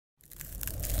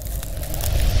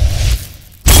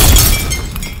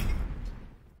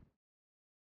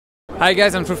Hi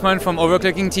guys, I'm Truthman from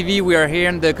OverClocking-TV. We are here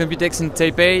in the Computex in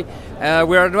Taipei.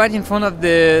 We are right in front of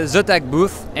the Zotac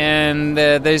booth, and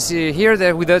there's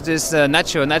here with us is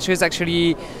Nacho. Nacho is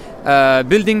actually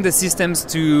building the systems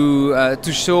to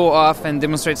show off and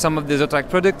demonstrate some of the Zotac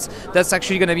products. That's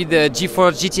actually going to be the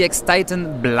GeForce GTX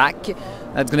Titan Black.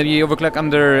 That's going to be overclocked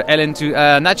under LN2.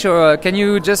 Nacho, can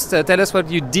you just tell us what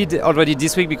you did already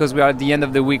this week, because we are at the end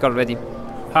of the week already?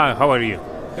 Hi, how are you?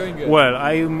 Doing good. Well,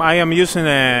 I am using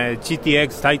a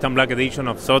GTX Titan Black edition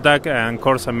of Zotac, and of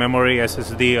course a memory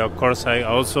SSD, of course I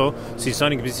also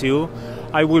Seasonic VCU.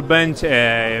 I will bench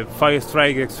Fire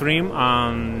Strike Extreme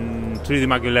and 3D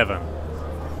Mark 11.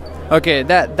 Okay,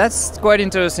 that's quite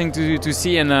interesting to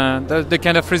see, and the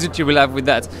kind of result you will have with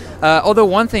that. Although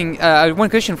one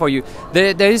question for you,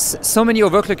 there is so many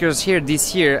overclockers here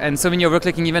this year, and so many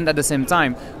overclocking events at the same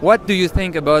time. What do you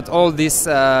think about all these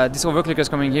overclockers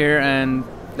coming here, and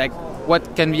like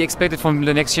what can be expected from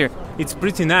the next year? It's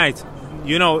pretty nice.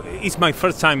 You know, it's my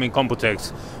first time in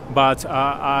Computex, but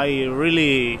I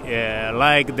really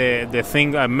like the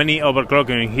thing, many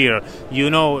overclocking here. You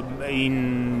know,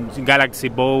 in Galaxy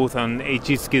booth and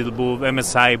HE Skill booth,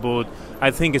 MSI booth,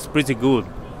 I think it's pretty good.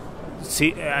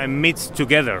 See, meets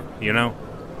together, you know.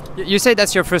 You say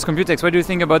that's your first Computex. What do you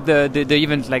think about the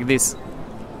event like this?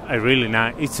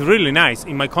 It's really nice.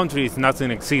 In my country, it's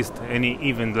nothing exists any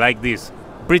event like this.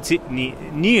 Pretty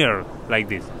near like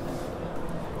this.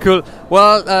 Cool.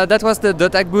 Well, that was the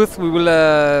Zotac booth. We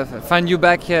will find you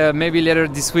back maybe later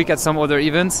this week at some other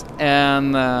events,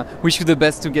 and wish you the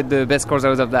best to get the best scores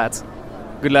out of that.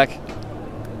 Good luck.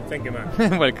 Thank you,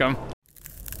 man. Welcome.